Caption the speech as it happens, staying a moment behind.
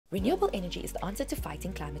Renewable energy is the answer to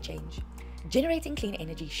fighting climate change. Generating clean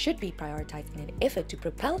energy should be prioritized in an effort to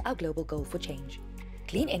propel our global goal for change.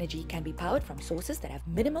 Clean energy can be powered from sources that have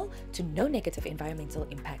minimal to no negative environmental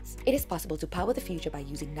impacts. It is possible to power the future by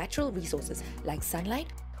using natural resources like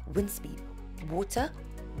sunlight, wind speed, water,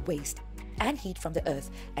 waste, and heat from the earth,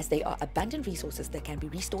 as they are abundant resources that can be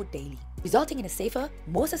restored daily, resulting in a safer,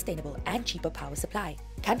 more sustainable and cheaper power supply.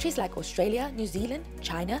 Countries like Australia, New Zealand,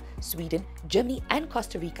 China, Sweden, Germany and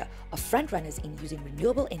Costa Rica are frontrunners in using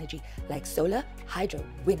renewable energy like solar, hydro,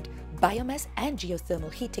 wind, biomass and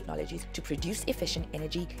geothermal heat technologies to produce efficient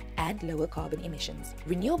energy and lower carbon emissions.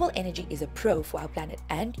 Renewable energy is a pro for our planet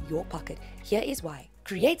and your pocket. Here is why.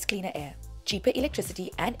 Creates cleaner air, cheaper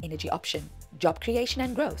electricity and energy option, job creation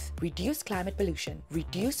and growth, reduce climate pollution,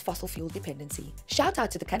 reduce fossil fuel dependency. Shout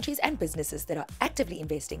out to the countries and businesses that are actively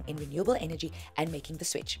investing in renewable energy and making the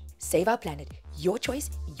switch. Save our planet. Your choice,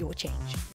 your change.